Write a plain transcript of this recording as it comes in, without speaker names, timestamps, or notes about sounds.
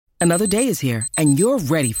Another day is here, and you're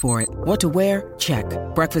ready for it. What to wear? Check.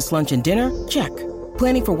 Breakfast, lunch, and dinner? Check.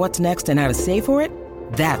 Planning for what's next and how to save for it?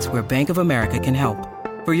 That's where Bank of America can help.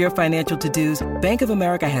 For your financial to-dos, Bank of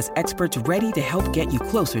America has experts ready to help get you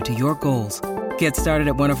closer to your goals. Get started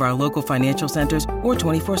at one of our local financial centers or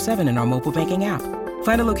 24/7 in our mobile banking app.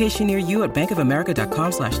 Find a location near you at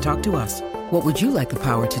bankofamerica.com/talktous. What would you like the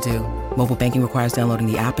power to do? Mobile banking requires downloading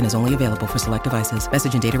the app and is only available for select devices.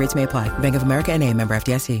 Message and data rates may apply. Bank of America N.A., member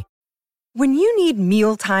FDIC. When you need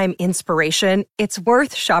mealtime inspiration, it's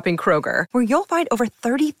worth shopping Kroger, where you'll find over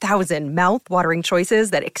 30,000 mouth-watering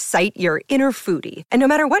choices that excite your inner foodie. And no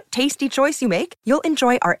matter what tasty choice you make, you'll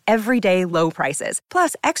enjoy our everyday low prices,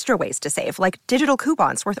 plus extra ways to save, like digital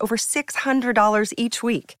coupons worth over $600 each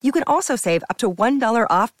week. You can also save up to $1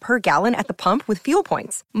 off per gallon at the pump with fuel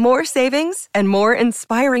points. More savings and more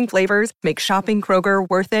inspiring flavors make shopping Kroger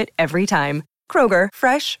worth it every time. Kroger,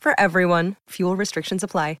 fresh for everyone. Fuel restrictions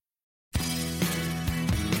apply.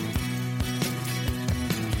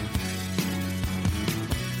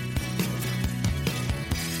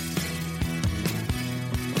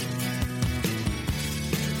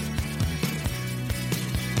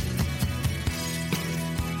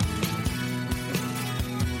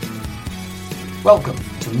 Welcome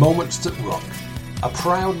to Moments That Rock, a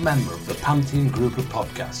proud member of the Pantheon group of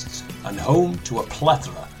podcasts and home to a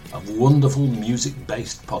plethora of wonderful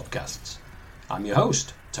music-based podcasts. I'm your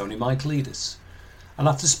host, Tony Michaelidis, and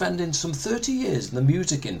after spending some 30 years in the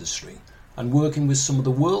music industry and working with some of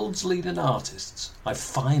the world's leading artists, I've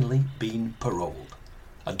finally been paroled,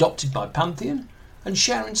 adopted by Pantheon and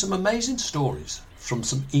sharing some amazing stories from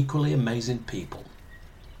some equally amazing people.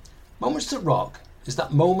 Moments That Rock is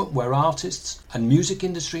that moment where artists and music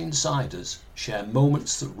industry insiders share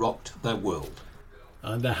moments that rocked their world.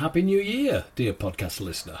 And a happy new year, dear podcast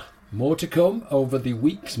listener. More to come over the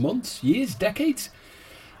weeks, months, years, decades.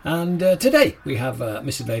 And today we have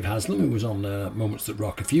Mr. Dave Haslam, who was on Moments That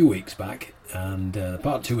Rock a few weeks back, and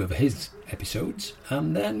part 2 of his episodes.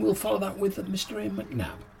 And then we'll follow that with Mr. Ian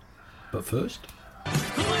McNabb. But first...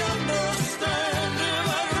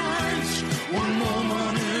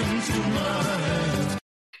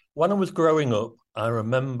 When I was growing up, I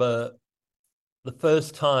remember the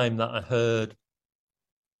first time that I heard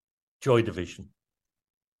Joy Division,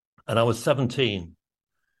 and I was 17.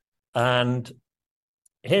 And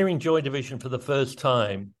hearing Joy Division for the first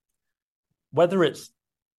time, whether it's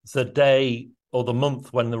the day or the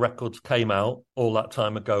month when the records came out all that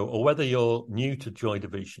time ago, or whether you're new to Joy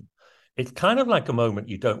Division, it's kind of like a moment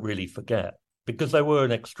you don't really forget, because they were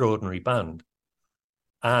an extraordinary band.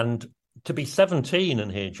 And to be 17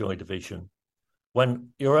 and hear Joy Division, when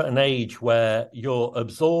you're at an age where you're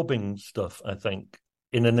absorbing stuff, I think,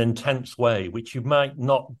 in an intense way, which you might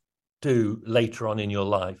not do later on in your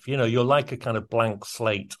life. You know, you're like a kind of blank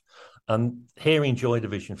slate. And hearing Joy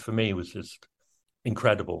Division for me was just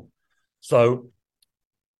incredible. So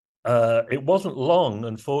it wasn't long,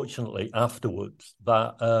 unfortunately, afterwards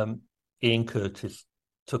that Ian Curtis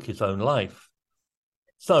took his own life.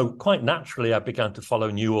 So quite naturally, I began to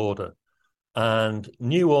follow New Order. And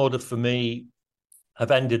New Order for me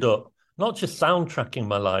have ended up not just soundtracking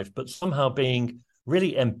my life, but somehow being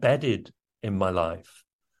really embedded in my life.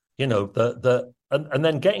 You know, and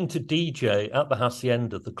then getting to DJ at the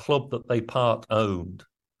Hacienda, the club that they part owned.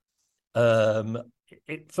 For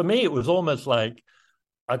me, it was almost like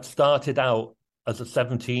I'd started out as a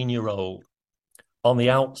 17-year-old on the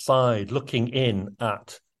outside looking in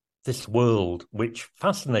at this world, which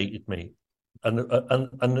fascinated me. And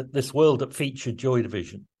this world that featured Joy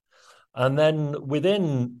Division. And then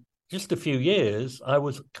within just a few years, I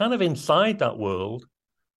was kind of inside that world,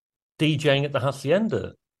 DJing at the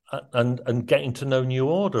Hacienda and getting to know New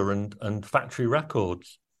Order and Factory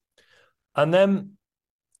Records. And then,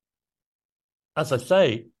 as I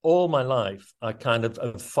say, all my life, I kind of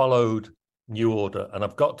have followed New Order, and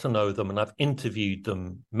I've got to know them, and I've interviewed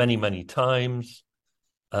them many, many times.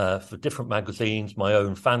 For different magazines, my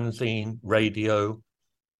own fanzine, radio.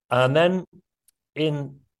 And then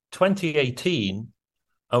in 2018,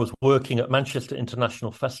 I was working at Manchester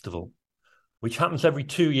International Festival, which happens every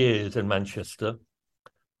 2 years in Manchester.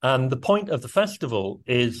 And the point of the festival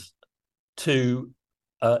is to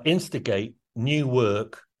instigate new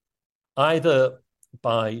work, either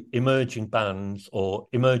by emerging bands or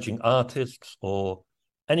emerging artists or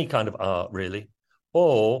any kind of art, really,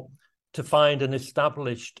 or to find an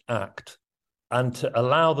established act and to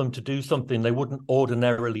allow them to do something they wouldn't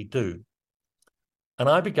ordinarily do. And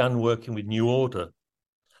I began working with New Order.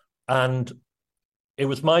 And it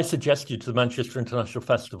was my suggestion to the Manchester International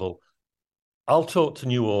Festival, I'll talk to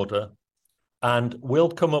New Order and we'll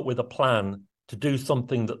come up with a plan to do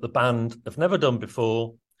something that the band have never done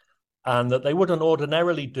before and that they wouldn't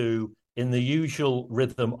ordinarily do in the usual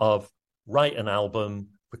rhythm of write an album,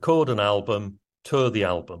 record an album, tour the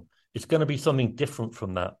album. It's going to be something different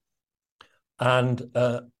from that. And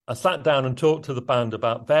I sat down and talked to the band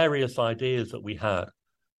about various ideas that we had.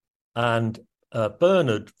 And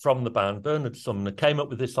Bernard from the band, Bernard Sumner, came up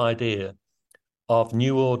with this idea of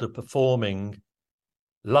New Order performing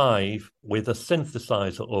live with a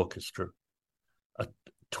synthesizer orchestra,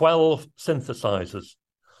 12 synthesizers.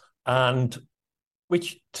 And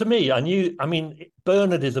which to me,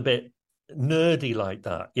 Bernard is a bit nerdy like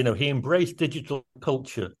that. You know, he embraced digital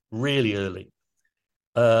culture really early.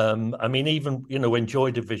 Even, when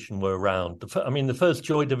Joy Division were around, the first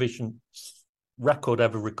Joy Division record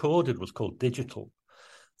ever recorded was called Digital.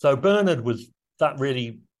 So that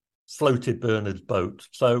really floated Bernard's boat.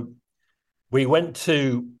 So we went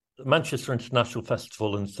to Manchester International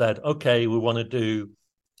Festival and said, okay, we want to do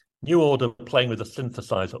New Order playing with a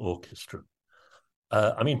synthesizer orchestra.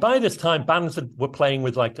 By this time, bands were playing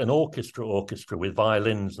with like an orchestra with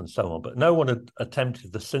violins and so on, but no one had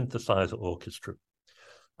attempted the synthesizer orchestra.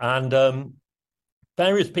 And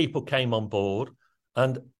various people came on board,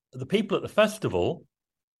 and the people at the festival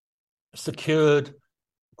secured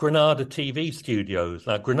Granada TV studios.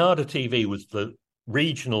 Now, Granada TV was the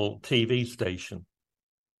regional TV station,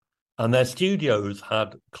 and their studios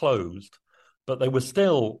had closed, but they were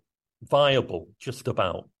still viable, just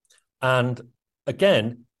about. And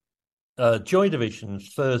again, Joy Division's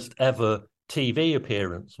first ever TV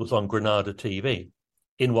appearance was on Granada TV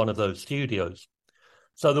in one of those studios.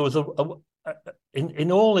 So there was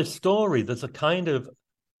in all this story, there's a kind of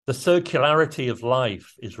the circularity of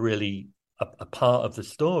life is really a part of the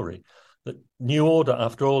story. That New Order,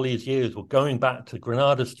 after all these years, were going back to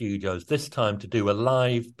Granada Studios, this time to do a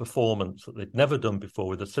live performance that they'd never done before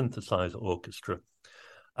with a synthesizer orchestra,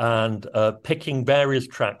 and picking various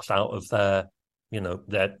tracks out of their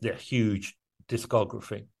huge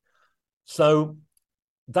discography. So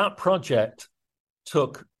that project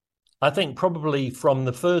took, I think, probably from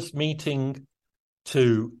the first meeting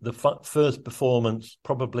to the first performance,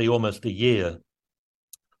 probably almost a year.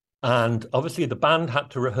 And obviously the band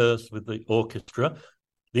had to rehearse with the orchestra.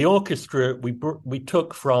 The orchestra we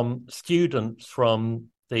took from students from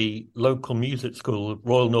the local music school,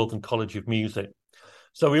 Royal Northern College of Music.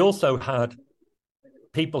 So we also had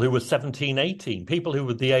people who were 17, 18, people who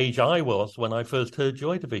were the age I was when I first heard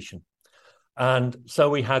Joy Division. And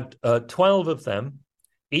so we had 12 of them,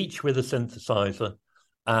 each with a synthesizer,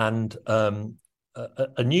 and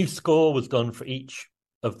a new score was done for each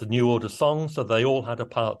of the New Order songs, so they all had a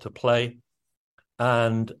part to play.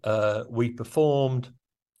 And we performed,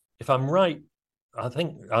 if I'm right, I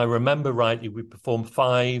think I remember rightly, we performed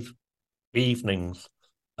 5 evenings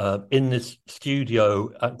in this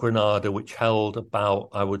studio at Granada, which held about,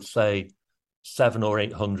 I would say, 700 or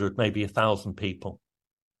 800, maybe 1,000 people.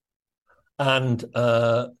 And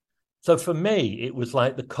so for me, it was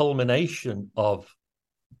like the culmination of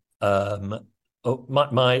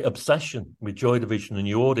my obsession with Joy Division and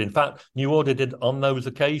New Order. In fact, New Order did, on those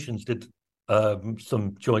occasions,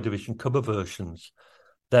 some Joy Division cover versions.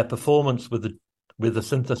 Their performance with the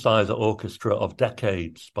synthesizer orchestra of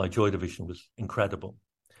Decades by Joy Division was incredible.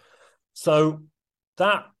 So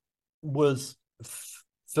that was,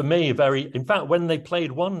 for me, in fact, when they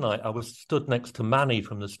played one night, I was stood next to Manny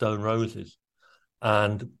from the Stone Roses.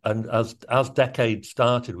 And as Decades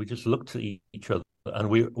started, we just looked at each other, and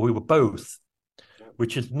we were both,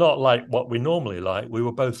 which is not like what we normally like, we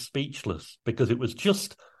were both speechless, because it was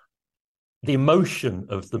just the emotion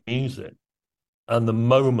of the music and the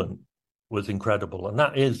moment was incredible. And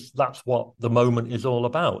that's what the moment is all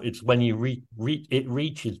about. It's when you it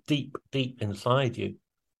reaches deep, deep inside you.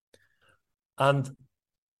 And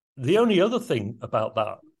the only other thing about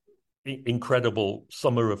that incredible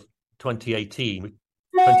summer of 2019,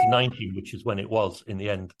 which is when it was in the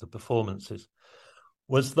end, the performances,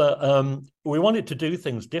 was that we wanted to do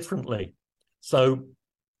things differently. So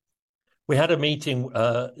we had a meeting,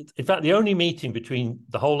 in fact, the only meeting between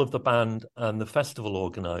the whole of the band and the festival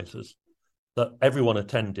organisers that everyone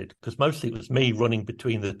attended, because mostly it was me running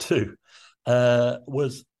between the two,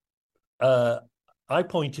 was I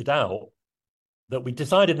pointed out that we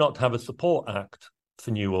decided not to have a support act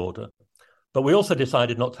for New Order, but we also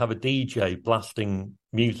decided not to have a DJ blasting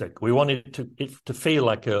music. We wanted it to feel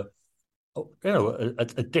like a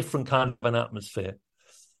different kind of an atmosphere.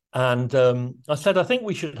 And I said, I think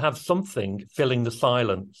we should have something filling the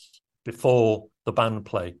silence before the band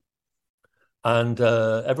play. And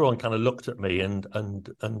everyone kind of looked at me, and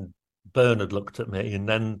Bernard looked at me, and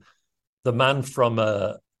then the man from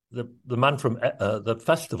the man from the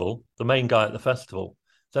festival, the main guy at the festival,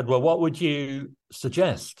 said, "Well, what would you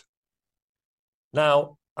suggest?"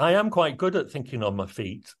 Now, I am quite good at thinking on my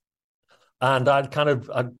feet. And I'd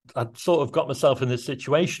sort of got myself in this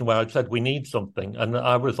situation where I'd said, we need something. And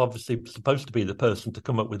I was obviously supposed to be the person to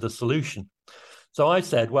come up with a solution. So I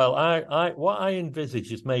said, well, what I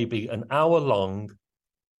envisage is maybe an hour-long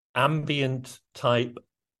ambient type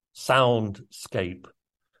soundscape.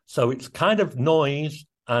 So it's kind of noise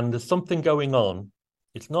and there's something going on.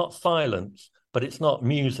 It's not silence, but it's not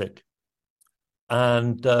music.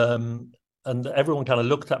 And everyone kind of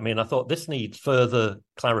looked at me and I thought, this needs further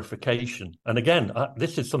clarification. And again,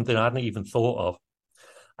 this is something I hadn't even thought of.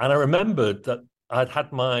 And I remembered that I'd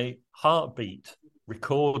had my heartbeat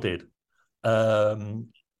recorded with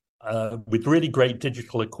really great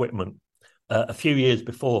digital equipment a few years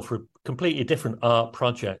before for a completely different art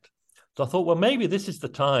project. So I thought, well, maybe this is the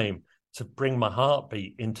time to bring my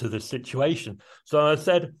heartbeat into this situation. So I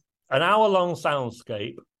said, an hour-long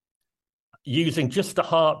soundscape using just a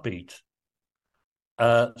heartbeat.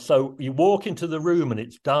 So you walk into the room and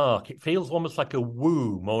it's dark. It feels almost like a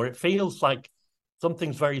womb, or it feels like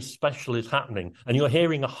something's very special is happening. And you're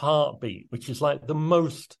hearing a heartbeat, which is like the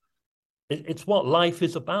most, it's what life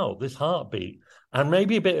is about, this heartbeat. And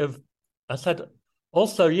maybe a bit of, I said,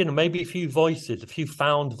 also, maybe a few voices, a few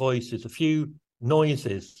found voices, a few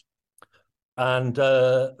noises. And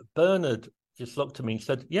Bernard just looked at me and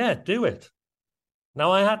said, yeah, do it.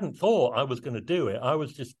 Now, I hadn't thought I was going to do it. I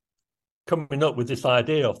was just coming up with this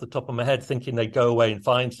idea off the top of my head, thinking they'd go away and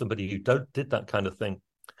find somebody who did that kind of thing.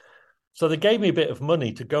 So they gave me a bit of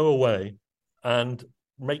money to go away and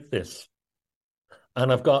make this.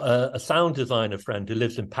 And I've got a sound designer friend who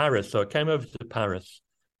lives in Paris. So I came over to Paris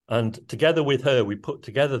and together with her, we put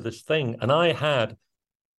together this thing. And I had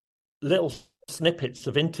little snippets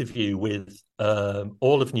of interview with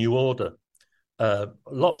all of New Order,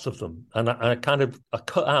 lots of them. And I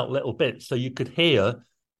cut out little bits so you could hear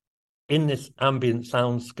in this ambient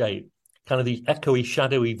soundscape, kind of these echoey,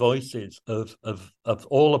 shadowy voices of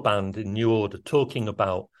all a band in New Order talking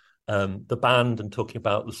about the band and talking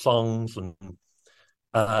about the songs and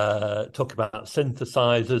talking about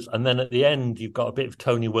synthesizers. And then at the end, you've got a bit of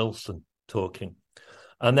Tony Wilson talking.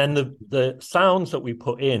 And then the sounds that we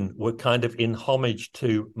put in were kind of in homage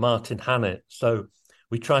to Martin Hannett. So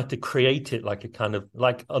we tried to create it like a kind of,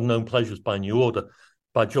 like Unknown Pleasures by New Order,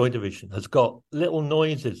 by Joy Division, has got little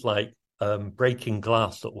noises like breaking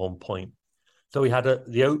glass at one point. So we had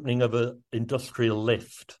the opening of an industrial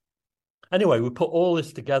lift. Anyway, we put all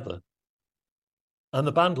this together and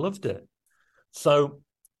the band loved it. So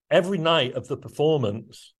every night of the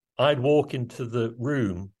performance, I'd walk into the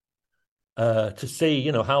room to see,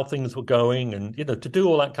 how things were going and, to do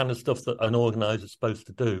all that kind of stuff that an organizer is supposed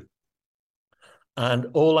to do. And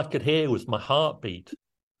all I could hear was my heartbeat.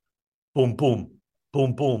 Boom, boom,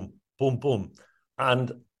 boom, boom, boom, boom.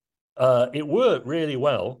 And it worked really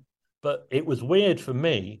well, but it was weird for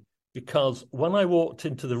me because when I walked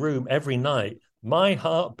into the room every night, my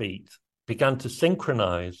heartbeat began to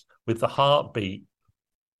synchronize with the heartbeat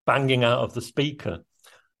banging out of the speaker.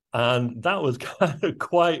 And that was kind of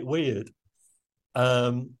quite weird.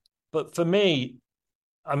 But for me,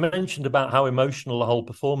 I mentioned about how emotional the whole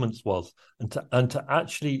performance was, and to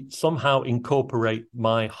actually somehow incorporate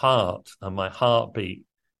my heart and my heartbeat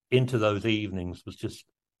into those evenings was just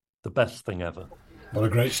the best thing ever. What a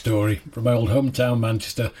great story from my old hometown,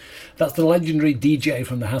 Manchester. That's the legendary DJ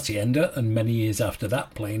from the Hacienda, and many years after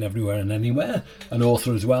that, playing everywhere and anywhere. An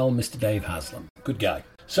author as well, Mr. Dave Haslam. Good guy.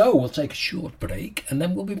 So we'll take a short break, and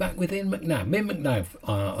then we'll be back with Ian McNabb. Ian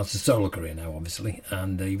McNabb has a solo career now, obviously,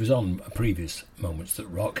 and he was on previous Moments That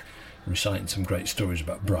Rock, reciting some great stories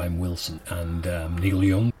about Brian Wilson and Neil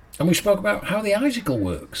Young. And we spoke about how the icicle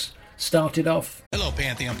works. Started off. Hello,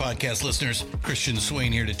 Pantheon podcast listeners. Christian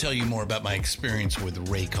Swain here to tell you more about my experience with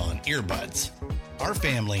Raycon earbuds. Our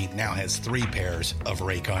family now has 3 pairs of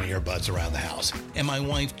Raycon earbuds around the house, and my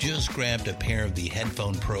wife just grabbed a pair of the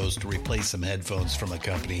Headphone Pros to replace some headphones from a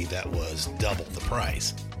company that was double the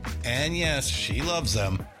price. And yes, she loves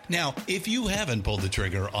them. Now, if you haven't pulled the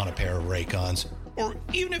trigger on a pair of Raycons, or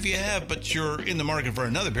even if you have, but you're in the market for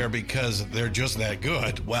another pair because they're just that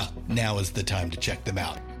good, well, now is the time to check them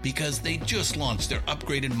out, because they just launched their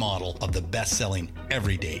upgraded model of the best-selling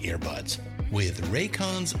everyday earbuds. with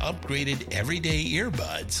Raycon's upgraded everyday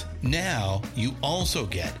earbuds. Now, you also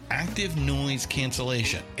get active noise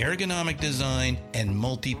cancellation, ergonomic design, and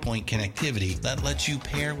multi-point connectivity that lets you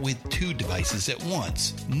pair with 2 devices at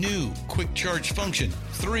once. New quick charge function,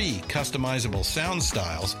 3 customizable sound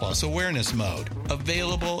styles, plus awareness mode.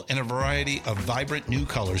 Available in a variety of vibrant new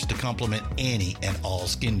colors to complement any and all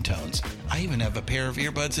skin tones. I even have a pair of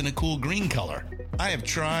earbuds in a cool green color. I have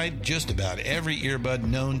tried just about every earbud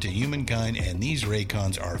known to humankind, and these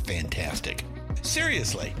Raycons are fantastic.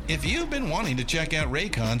 Seriously, if you've been wanting to check out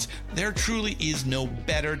Raycons, there truly is no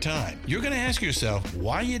better time. You're going to ask yourself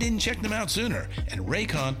why you didn't check them out sooner, and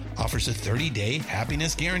Raycon offers a 30-day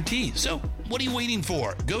happiness guarantee. So what are you waiting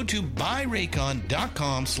for? Go to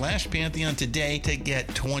buyraycon.com/Pantheon today to get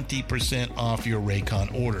 20% off your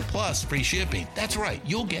Raycon order, plus free shipping. That's right,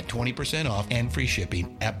 you'll get 20% off and free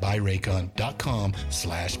shipping at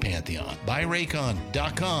buyraycon.com/Pantheon.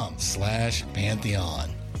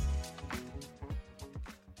 buyraycon.com/Pantheon.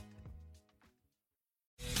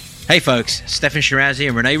 Hey folks, Stefan Shirazi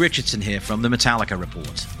and Renee Richardson here from the Metallica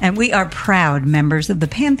Report. And we are proud members of the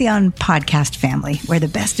Pantheon podcast family, where the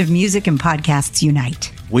best of music and podcasts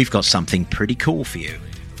unite. We've got something pretty cool for you.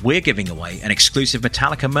 We're giving away an exclusive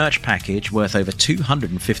Metallica merch package worth over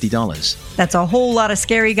 $250. That's a whole lot of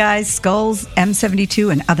Scary Guys, skulls, M72,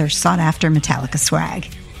 and other sought-after Metallica swag.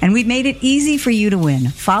 And we've made it easy for you to win.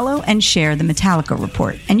 Follow and share the Metallica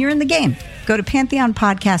Report, and you're in the game. Go to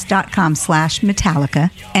pantheonpodcast.com/Metallica,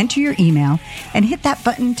 enter your email, and hit that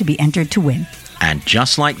button to be entered to win. And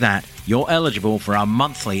just like that, you're eligible for our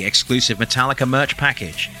monthly exclusive Metallica merch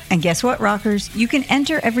package. And guess what, rockers? You can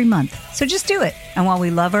enter every month, so just do it. And while we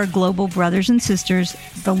love our global brothers and sisters,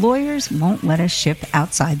 the lawyers won't let us ship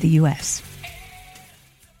outside the U.S.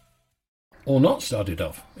 Or not started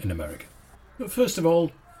off in America. But first of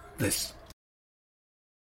all, this.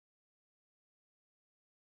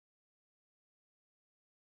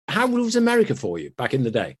 How was America for you back in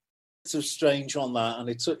the day? It's a strange one, that, and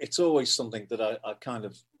it's always something that I kind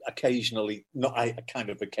of occasionally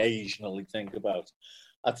think about.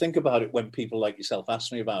 I think about it when people like yourself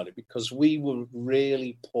ask me about it, because we were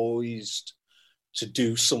really poised to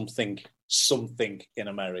do something in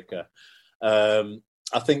America.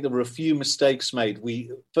 I think there were a few mistakes made.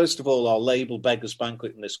 First of all, our label Beggars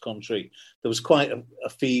Banquet in this country, there was quite a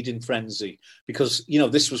feeding frenzy, because,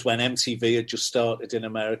 this was when MTV had just started in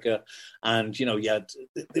America, and,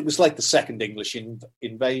 it was like the second English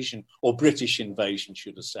invasion, or British invasion,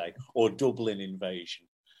 should I say, or Dublin invasion.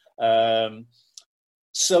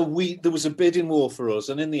 So there was a bidding war for us,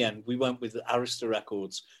 and in the end, we went with Arista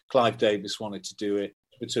Records. Clive Davis wanted to do it.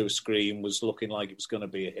 To a Scream was looking like it was going to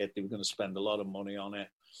be a hit. They were going to spend a lot of money on it,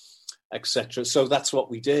 etc. So that's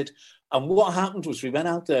what we did. And what happened was we went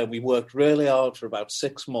out there and we worked really hard for about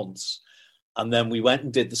 6 months. And then we went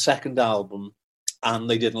and did the second album, and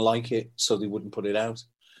they didn't like it, so they wouldn't put it out.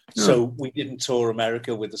 No. So we didn't tour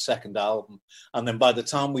America with the second album. And then by the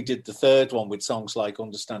time we did the third one with songs like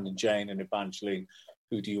Understanding Jane and Evangeline,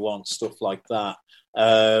 Who Do You Want, stuff like that,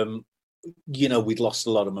 we'd lost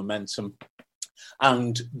a lot of momentum.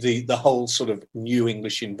 And the whole sort of new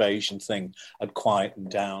English invasion thing had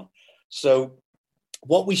quietened down. So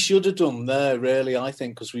what we should have done there, really, I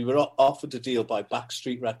think, because we were offered a deal by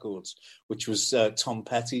Backstreet Records, which was Tom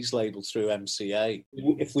Petty's label through MCA.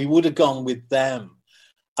 If we would have gone with them,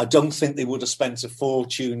 I don't think they would have spent a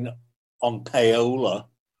fortune on payola.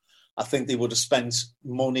 I think they would have spent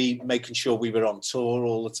money making sure we were on tour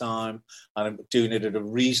all the time and doing it at a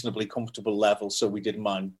reasonably comfortable level, so we didn't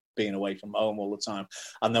mind being away from home all the time.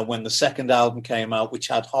 And then when the second album came out, which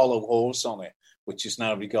had Hollow Horse on it, which is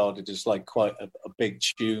now regarded as like quite a big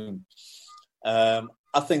tune, I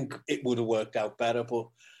think it would have worked out better. But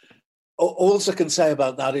all I can say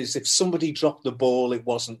about that is if somebody dropped the ball, it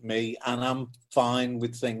wasn't me, and I'm fine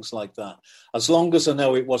with things like that. As long as I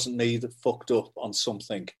know it wasn't me that fucked up on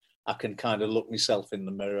something, I can kind of look myself in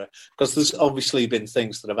the mirror, because there's obviously been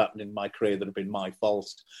things that have happened in my career that have been my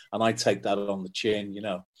fault, and I take that on the chin,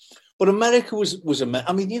 But America was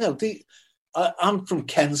I'm from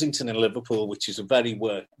Kensington in Liverpool, which is a very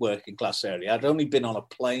working class area. I'd only been on a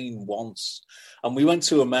plane once, and we went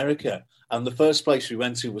to America, and the first place we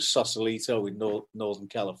went to was Sausalito in Northern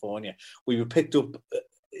California. We were picked up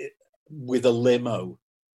with a limo.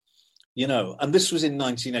 And this was in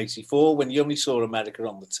 1984 when you only saw America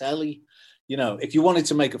on the telly. If you wanted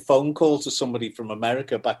to make a phone call to somebody from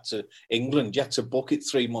America back to England, you had to book it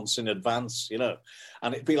 3 months in advance,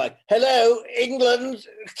 and it'd be like, hello, England.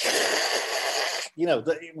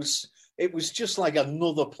 It was just like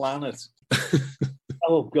another planet.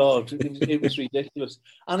 Oh God, it was ridiculous,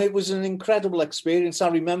 and it was an incredible experience. I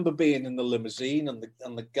remember being in the limousine, and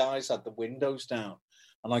the guys had the windows down,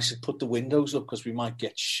 and I said, "Put the windows up because we might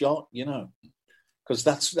get shot," because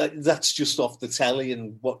that's just off the telly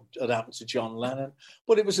and what had happened to John Lennon.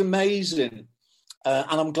 But it was amazing,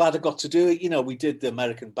 and I'm glad I got to do it. We did the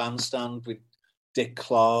American Bandstand with Dick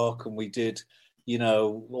Clark, and we did,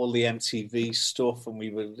 all the MTV stuff, and we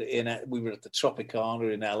were at the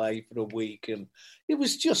Tropicana in LA for a week, and it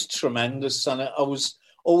was just tremendous. And I was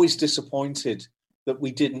always disappointed that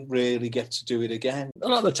we didn't really get to do it again. A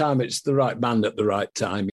lot of the time, it's the right band at the right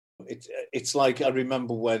time. It's like I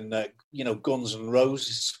remember when Guns N'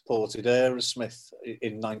 Roses supported Aerosmith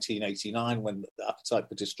in 1989 when Appetite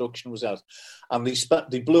for Destruction was out, and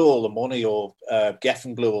they blew all the money, or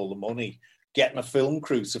Geffen blew all the money, getting a film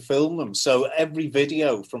crew to film them. So every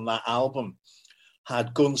video from that album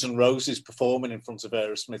had Guns N' Roses performing in front of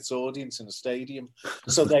Aerosmith's audience in a stadium.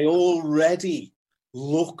 So they already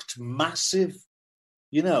looked massive,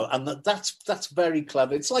 and that's very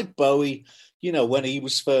clever. It's like Bowie, when he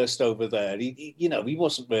was first over there, he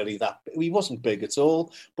wasn't really he wasn't big at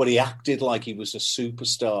all, but he acted like he was a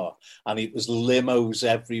superstar, and it was limos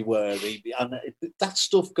everywhere. That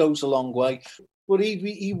stuff goes a long way. But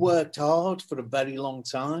he worked hard for a very long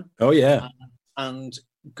time. Oh, yeah. And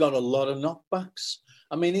got a lot of knockbacks.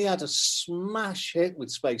 I mean, he had a smash hit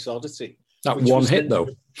with Space Oddity. That one hit, though.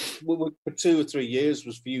 For 2 or 3 years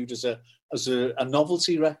was viewed as a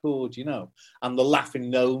novelty record, and the Laughing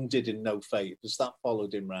Gnome did him no favours. That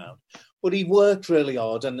followed him round. But he worked really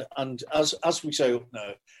hard, and as we say up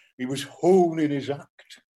now, he was honing his act.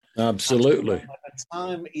 Absolutely. And at the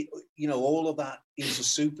time, all of that, he's a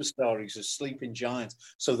superstar, he's a sleeping giant.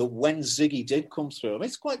 So that when Ziggy did come through,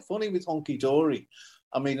 it's quite funny with Honky Dory.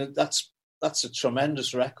 I mean, that's a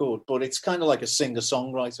tremendous record, but it's kind of like a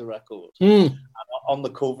singer-songwriter record. And on the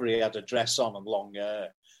cover, he had a dress on and long hair.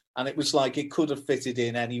 And it was like it could have fitted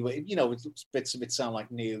in anyway. Bits of it sound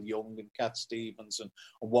like Neil Young and Cat Stevens and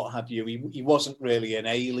what have you. He wasn't really an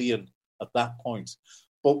alien at that point.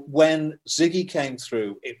 But when Ziggy came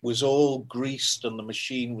through, it was all greased and the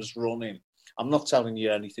machine was running. I'm not telling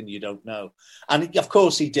you anything you don't know. And of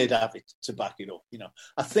course, he did have it to back it up.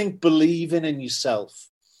 I think believing in yourself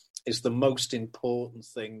is the most important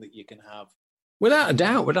thing that you can have. Without a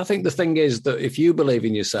doubt. But I think the thing is that if you believe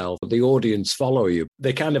in yourself, the audience follow you.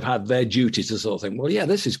 They kind of had their duty to sort of think, well, yeah,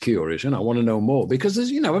 this is curious, I want to know more. Because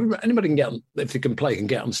there's, anybody can get, if they can play, can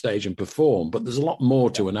get on stage and perform. But there's a lot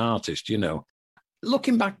more to an artist,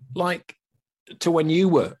 Looking back, like, to when you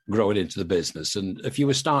were growing into the business, and if you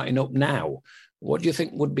were starting up now, what do you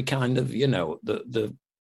think would be kind of, the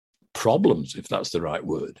problems, if that's the right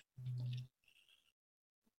word?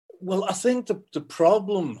 Well, I think the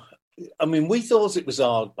problem, I mean, we thought it was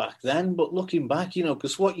hard back then, but looking back,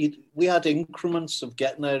 because we had increments of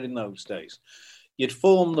getting there in those days. You'd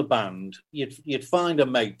form the band, you'd find a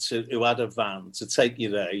mate who had a van to take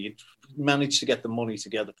you there, you'd manage to get the money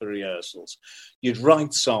together for rehearsals, you'd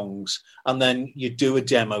write songs, and then you'd do a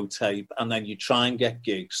demo tape, and then you'd try and get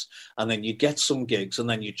gigs, and then you'd get some gigs, and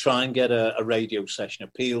then you'd try and get a radio session,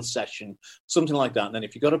 a Peel session, something like that. And then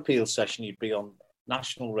if you got a Peel session, you'd be on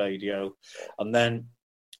national radio, and then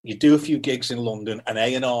you do a few gigs in London, and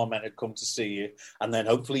A&R men would come to see you, and then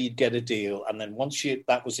hopefully you'd get a deal. And then once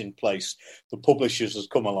that was in place, the publishers had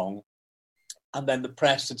come along, and then the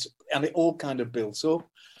press, and it all kind of built up.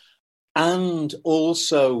 And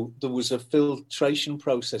also there was a filtration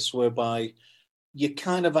process whereby you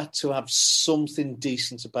kind of had to have something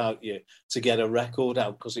decent about you to get a record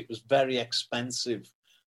out, because it was very expensive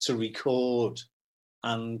to record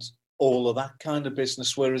and all of that kind of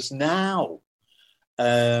business. Whereas now,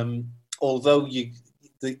 although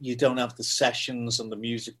you don't have the sessions and the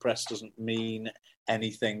music press doesn't mean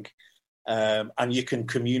anything, and you can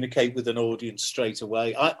communicate with an audience straight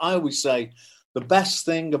away. I always say the best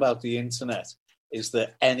thing about the internet is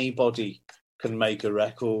that anybody can make a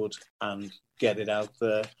record and get it out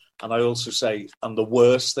there. And I also say, and the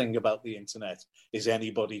worst thing about the internet is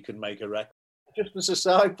anybody can make a record. Just as a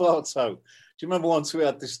sidebar, so do you remember once we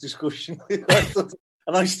had this discussion?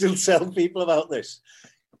 And I still tell people about this.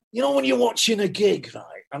 When you're watching a gig,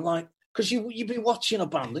 right? And like, because you've been watching a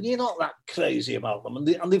band and you're not that crazy about them, and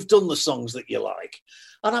they've done the songs that you like.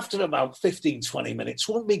 And after about 15, 20 minutes,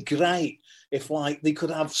 wouldn't it be great if like they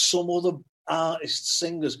could have some other artists,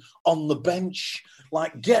 singers on the bench,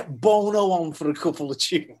 like get Bono on for a couple of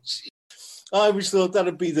tunes? I always thought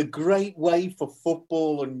that'd be the great way for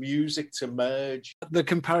football and music to merge. The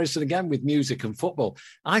comparison again with music and football,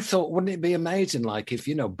 I thought, wouldn't it be amazing, like if,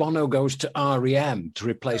 Bono goes to REM to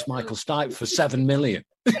replace Michael Stipe for $7 million?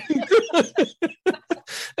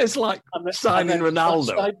 It's like signing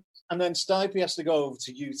Ronaldo. And then Stipe has to go over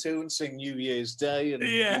to U2 and sing New Year's Day. And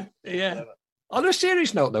yeah. On a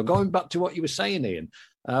serious note, though, going back to what you were saying, Ian,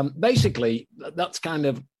 basically, that's kind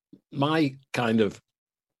of my kind of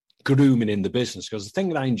grooming in the business, because the thing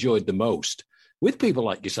that I enjoyed the most with people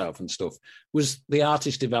like yourself and stuff was the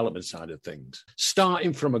artist development side of things,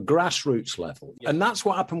 starting from a grassroots level. Yeah. And that's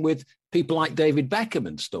what happened with people like David Beckham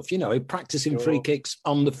and stuff, practicing free kicks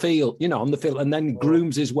on the field, and then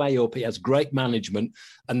grooms his way up. He has great management,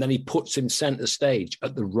 and then he puts him center stage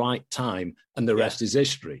at the right time, and the rest is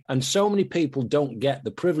history. And so many people don't get the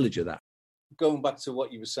privilege of that. Going back to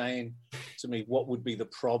what you were saying to me, what would be the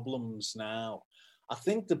problems now? I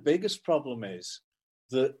think the biggest problem is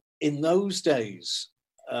that in those days,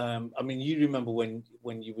 you remember when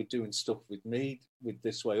you were doing stuff with me, with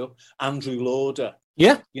This Way Up, Andrew Lauder.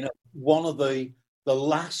 Yeah. One of the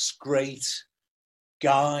last great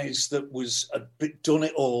guys that was done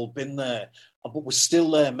it all, been there, but was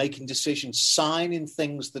still there making decisions, signing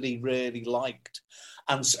things that he really liked.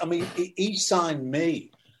 And he signed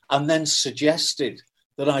me and then suggested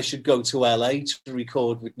that I should go to LA to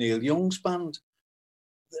record with Neil Young's band.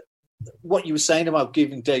 What you were saying about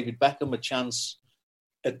giving David Beckham a chance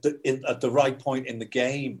at the right point in the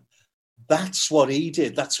game, that's what he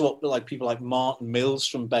did. That's what people like Martin Mills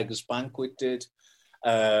from Beggars Banquet did.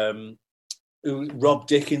 Rob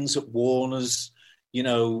Dickens at Warner's,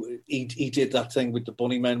 he did that thing with the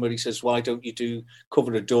Bunnymen where he says, why don't you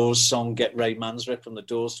cover a Doors song, get Ray Manzarek from the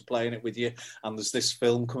Doors to play in it with you? And there's this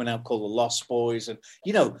film coming out called The Lost Boys. And,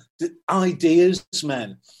 the ideas,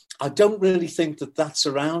 men. I don't really think that that's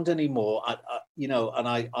around anymore. I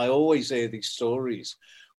always hear these stories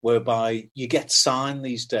whereby you get signed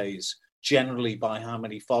these days generally by how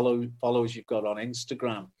many followers you've got on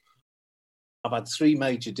Instagram. I've had 3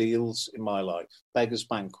 major deals in my life. Beggars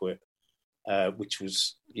Banquet, which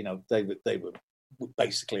was, they were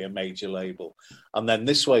basically a major label. And then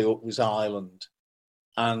This Way Up was Ireland.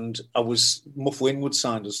 And Muff Winwood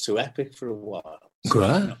signed us to Epic for a while.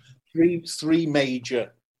 Great. So, 3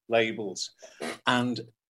 major labels, and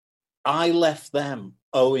I left them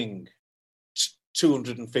owing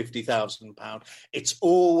 £250,000. It's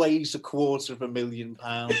always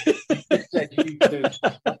 £250,000.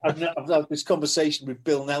 I've had this conversation with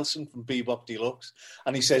Bill Nelson from Bebop Deluxe,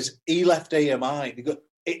 and he says he left AMI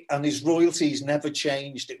and his royalties never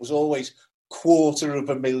changed. It was always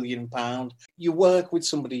 £250,000. You work with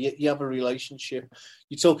somebody, you have a relationship.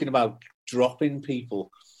 You're talking about dropping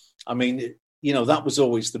people. That was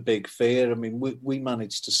always the big fear. We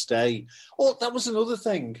managed to stay. Oh, that was another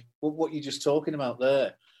thing, what you're just talking about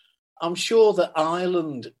there. I'm sure that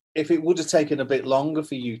Ireland, if it would have taken a bit longer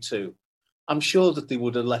for you two, I'm sure that they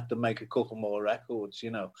would have let them make a couple more records,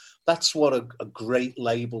 That's what a great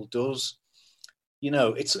label does.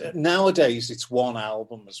 It's nowadays it's one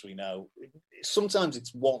album, as we know. Sometimes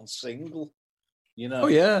it's one single, Oh,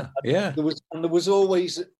 yeah, yeah. There was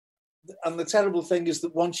always... And the terrible thing is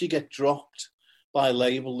that once you get dropped by a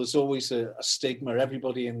label, there's always a stigma.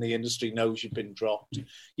 Everybody in the industry knows you've been dropped,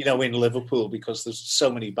 in Liverpool, because there's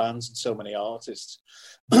so many bands and so many artists.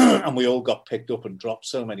 And we all got picked up and dropped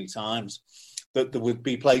so many times that there would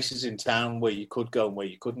be places in town where you could go and where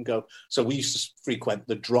you couldn't go. So we used to frequent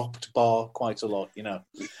the Dropped bar quite a lot,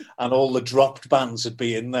 and all the dropped bands would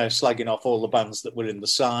be in there slagging off all the bands that were in the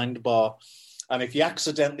signed bar. And if you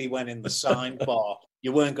accidentally went in the signed bar,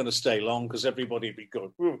 you weren't going to stay long because everybody would be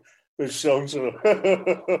going, there's so-and-so.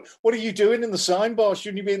 What are you doing in the signed bar?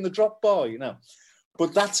 Shouldn't you be in the drop bar,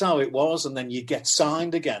 But that's how it was. And then you get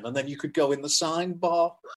signed again. And then you could go in the signed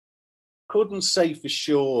bar. Couldn't say for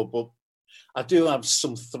sure, but I do have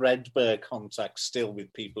some threadbare contacts still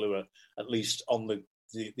with people who are at least on the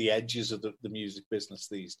edges of the music business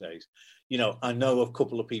these days. I know a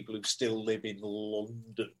couple of people who still live in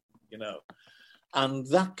London, and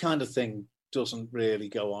that kind of thing doesn't really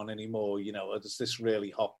go on anymore. There's this really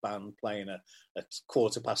hot band playing at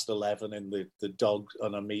 11:15 in the Dog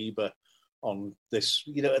and Amoeba on this.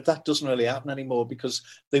 That doesn't really happen anymore because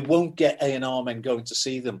they won't get A&R men going to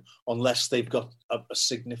see them unless they've got a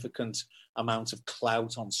significant amount of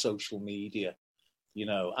clout on social media.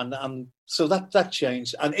 And so that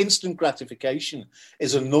changed. And instant gratification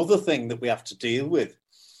is another thing that we have to deal with.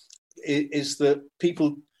 Is that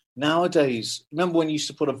people nowadays, remember when you used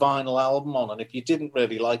to put a vinyl album on, and if you didn't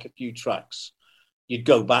really like a few tracks, you'd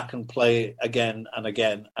go back and play it again and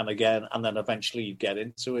again and again, and then eventually you'd get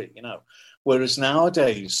into it, Whereas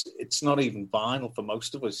nowadays, it's not even vinyl for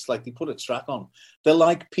most of us. It's like they put a track on.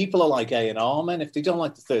 People are like A&R men. If they don't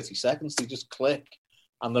like the 30 seconds, they just click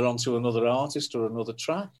and they're onto another artist or another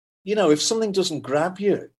track. If something doesn't grab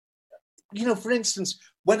you, for instance,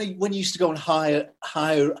 when you used to go and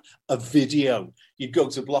hire a video, you'd go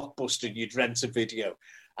to Blockbuster and you'd rent a video.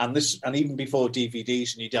 And even before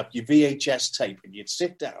DVDs, and you'd have your VHS tape, and you'd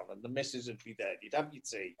sit down, and the missus would be there, and you'd have your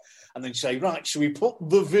tea, and then you'd say, right, should we put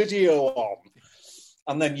the video on?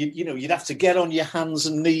 And then you'd have to get on your hands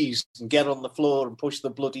and knees and get on the floor and push the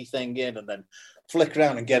bloody thing in, and then flick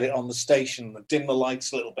around and get it on the station and dim the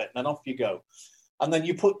lights a little bit, and then off you go. And then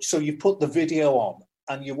you put the video on,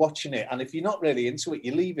 and you're watching it, and if you're not really into it,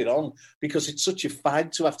 you leave it on because it's such a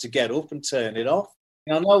fag to have to get up and turn it off.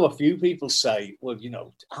 I know a few people say, well,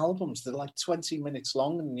 albums, they're like 20 minutes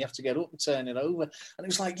long and you have to get up and turn it over. And it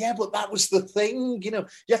was like, yeah, but that was the thing. You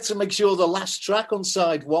had to make sure the last track on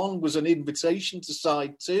side one was an invitation to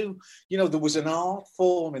side two. There was an art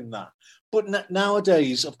form in that. But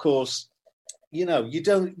nowadays, of course, your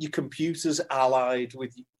computer's allied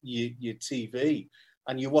with your TV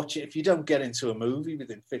and you watch it. If you don't get into a movie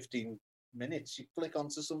within 15 minutes, you click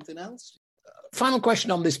onto something else. Final question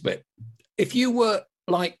on this bit. If you were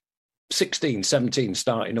like 16, 17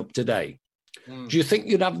 starting up today, do you think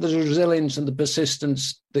you'd have the resilience and the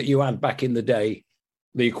persistence that you had back in the day,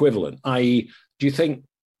 the equivalent? I.e., do you think,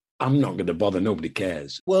 I'm not going to bother, nobody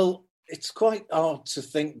cares? Well, it's quite hard to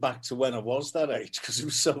think back to when I was that age because it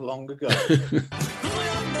was so long ago.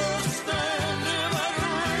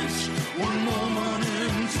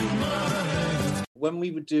 When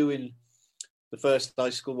we were doing the first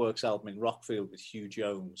Bicycle Works album in Rockfield with Hugh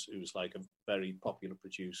Jones, who was like a very popular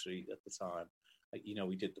producer at the time.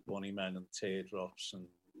 We did the Bunnymen and Teardrops, and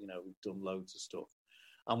we've done loads of stuff.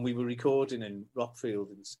 And we were recording in Rockfield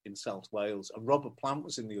in South Wales, and Robert Plant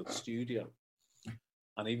was in the other studio,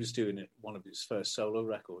 and he was doing one of his first solo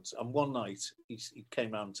records. And one night he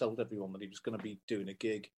came out and told everyone that he was going to be doing a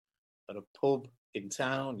gig at a pub in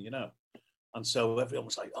town, And so everyone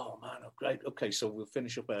was like, "Oh man, oh, great, okay, so we'll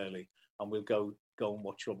finish up early." And we'll go and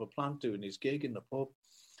watch Robert Plant doing his gig in the pub.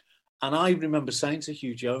 And I remember saying to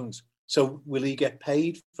Hugh Jones, so will he get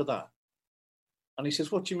paid for that? And he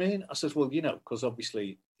says, what do you mean? I says, well, because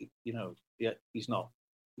obviously, yeah, he's not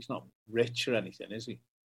rich or anything, is he?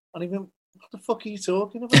 And he went, what the fuck are you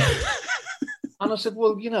talking about? And I said,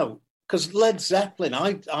 well, because Led Zeppelin,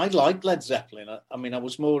 I liked Led Zeppelin. I mean, I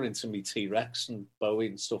was more into me T-Rex and Bowie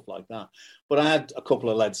and stuff like that. But I had a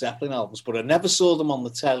couple of Led Zeppelin albums, but I never saw them on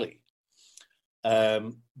the telly.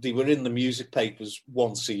 They were in the music papers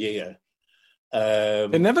once a year.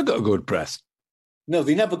 They never got a good press. No,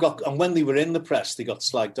 they never got. And when they were in the press, they got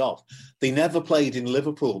slagged off. They never played in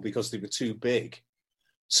Liverpool because they were too big.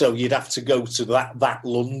 So you'd have to go to that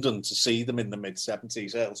London to see them in the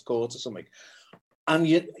mid-70s, Earl's Court or something. And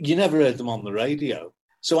you never heard them on the radio.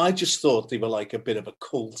 So I just thought they were like a bit of a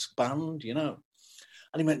cult band, And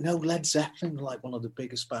he went, no, Led Zeppelin were like one of the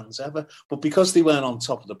biggest bands ever. But because they weren't on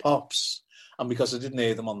Top of the Pops, and because I didn't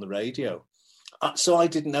hear them on the radio, so I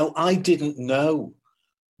didn't know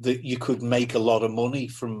that you could make a lot of money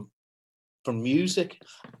from music,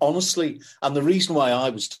 honestly. And the reason why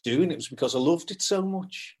I was doing it was because I loved it so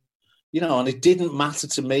much, and it didn't matter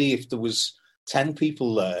to me if there was 10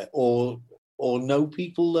 people there or no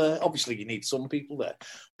people there. Obviously, you need some people there.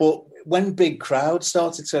 But when big crowds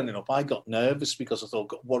started turning up, I got nervous because I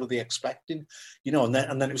thought, what are they expecting? And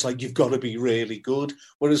then it was like, you've got to be really good.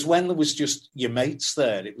 Whereas when there was just your mates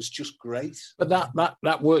there, it was just great. But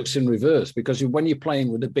that works in reverse, because when you're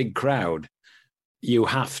playing with a big crowd, you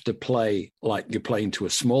have to play like you're playing to a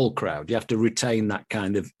small crowd. You have to retain that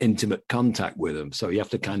kind of intimate contact with them. So you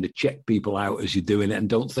have to kind of check people out as you're doing it and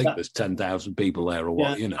don't think there's 10,000 people there or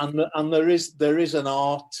what, And there is an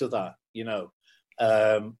art to that,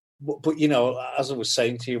 But as I was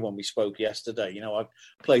saying to you when we spoke yesterday, I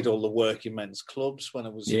played all the working men's clubs when I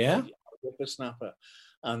was a whippersnapper.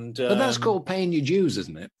 And but that's called paying your dues,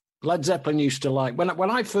 isn't it? Led Zeppelin used to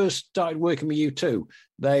when I first started working with U2,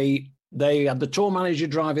 they had the tour manager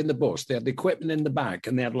driving the bus, they had the equipment in the back,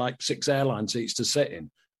 and they had like 6 airline seats to sit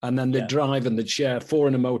in. And then they'd drive and they'd share 4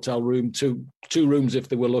 in a motel room, two rooms if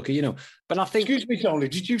they were lucky, But I think... Excuse me, Tony,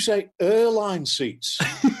 did you say airline seats?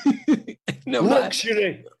 No,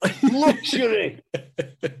 luxury.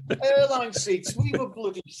 Airline seats. We were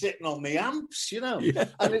bloody sitting on the amps, Yeah.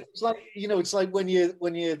 And it's like, it's like when you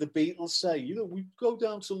hear the Beatles say, we'd go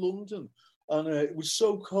down to London and it was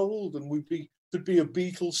so cold and there'd be a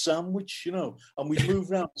Beatles sandwich, and we'd move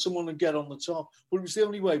around, someone would get on the top. But it was the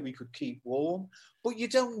only way we could keep warm. But you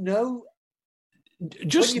don't know.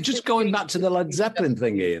 Just going back to the Led Zeppelin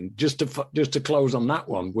thing, Ian, just to close on that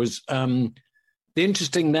one, was the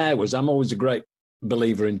interesting there was, I'm always a great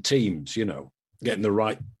believer in teams, getting the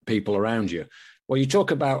right people around you. Well, you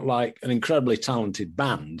talk about like an incredibly talented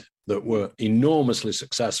band, that were enormously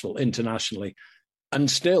successful internationally and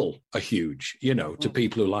still are huge, to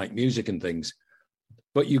people who like music and things.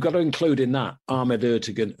 But you've got to include in that Ahmed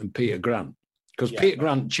Ertegun and Peter Grant, because Peter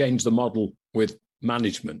Grant changed the model with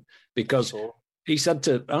management, because he said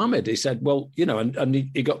to Ahmed, he said, well, and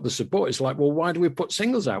he got the support. It's like, well, why do we put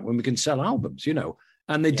singles out when we can sell albums,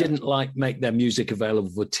 And they didn't make their music available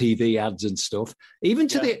for TV ads and stuff, even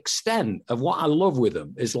to the extent of what I love with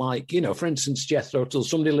them is like, for instance, Jethro Tull,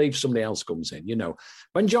 somebody leaves, somebody else comes in,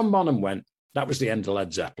 When John Bonham went, that was the end of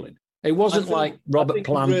Led Zeppelin. It wasn't like Robert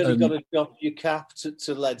Plant. You really got to doff your cap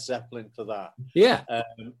to Led Zeppelin for that. Yeah.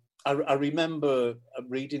 I remember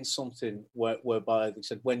reading something whereby they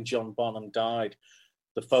said when John Bonham died,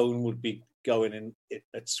 the phone would be going in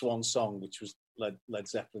at Swan Song, which was Led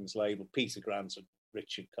Zeppelin's label, Peter Grant and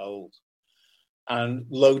Richard Coles. And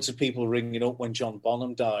loads of people ringing up when John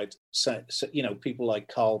Bonham died. So, people like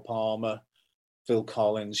Carl Palmer, Phil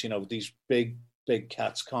Collins, these big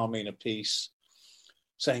cats, Carmina Peace,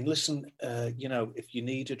 saying, listen, if you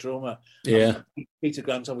need a drummer. Peter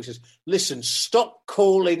Grant always says, listen, stop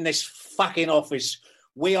calling this fucking office.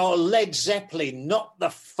 We are Led Zeppelin, not the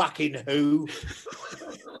fucking Who.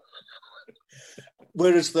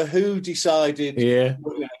 Whereas the Who decided we're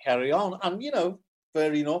going to carry on. And,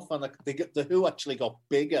 fair enough. And the Who actually got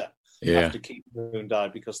bigger after Keith Moon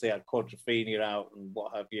died because they had Quadrophenia out and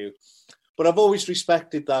what have you. But I've always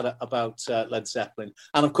respected that about Led Zeppelin.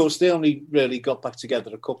 And, of course, they only really got back together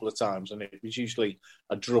a couple of times, and it was usually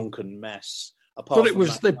a drunken mess. But it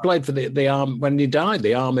was, they played for the arm when he died,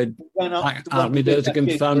 the Ahmed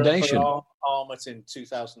Ertegun Foundation. Armit in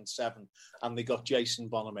 2007, and they got Jason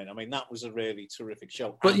Bonham in. I mean, that was a really terrific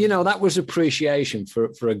show. But, that was appreciation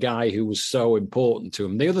for a guy who was so important to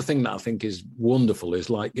him. The other thing that I think is wonderful is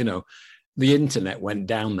like, the internet went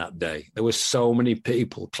down that day. There were so many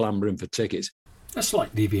people clambering for tickets. A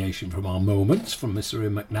slight deviation from our moments from Mr.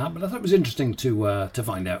 Ian McNabb, but I thought it was interesting to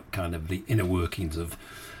find out kind of the inner workings of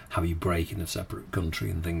how you break in a separate country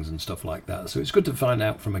and things and stuff like that. So it's good to find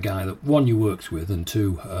out from a guy that, one, you worked with, and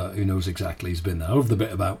two, who knows exactly he's been there. I love the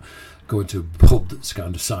bit about going to a pub that's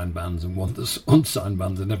kind of signed bands and one that's unsigned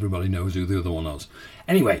bands and everybody knows who the other one is.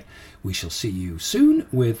 Anyway, we shall see you soon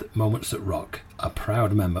with Moments That Rock, a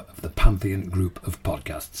proud member of the Pantheon group of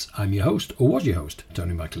podcasts. I'm your host, or was your host,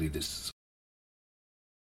 Tony Michaelidis.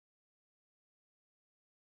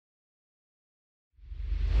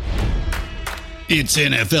 It's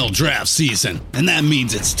NFL draft season, and that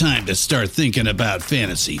means it's time to start thinking about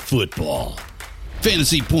fantasy football.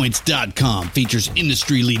 FantasyPoints.com features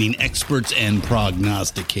industry-leading experts and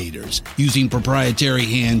prognosticators using proprietary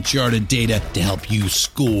hand-charted data to help you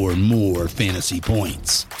score more fantasy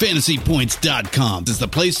points. FantasyPoints.com is the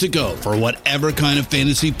place to go for whatever kind of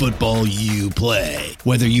fantasy football you play.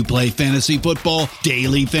 Whether you play fantasy football,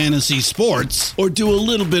 daily fantasy sports, or do a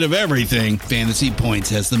little bit of everything, Fantasy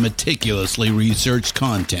Points has the meticulously researched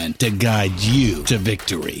content to guide you to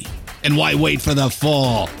victory. And why wait for the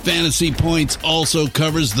fall? Fantasy Points also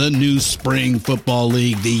covers the new spring football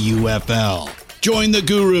league, the UFL. Join the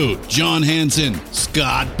guru, John Hansen,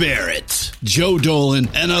 Scott Barrett, Joe Dolan,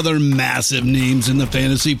 and other massive names in the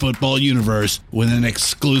fantasy football universe with an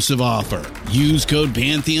exclusive offer. Use code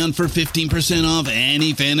Pantheon for 15% off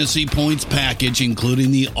any Fantasy Points package, including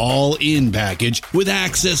the all-in package, with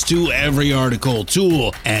access to every article,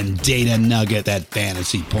 tool, and data nugget that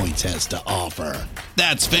Fantasy Points has to offer.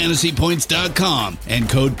 That's FantasyPoints.com and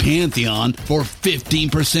code Pantheon for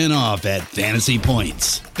 15% off at Fantasy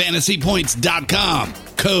Points. FantasyPoints.com,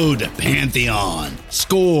 code Pantheon.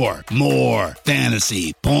 Score more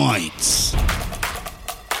fantasy points.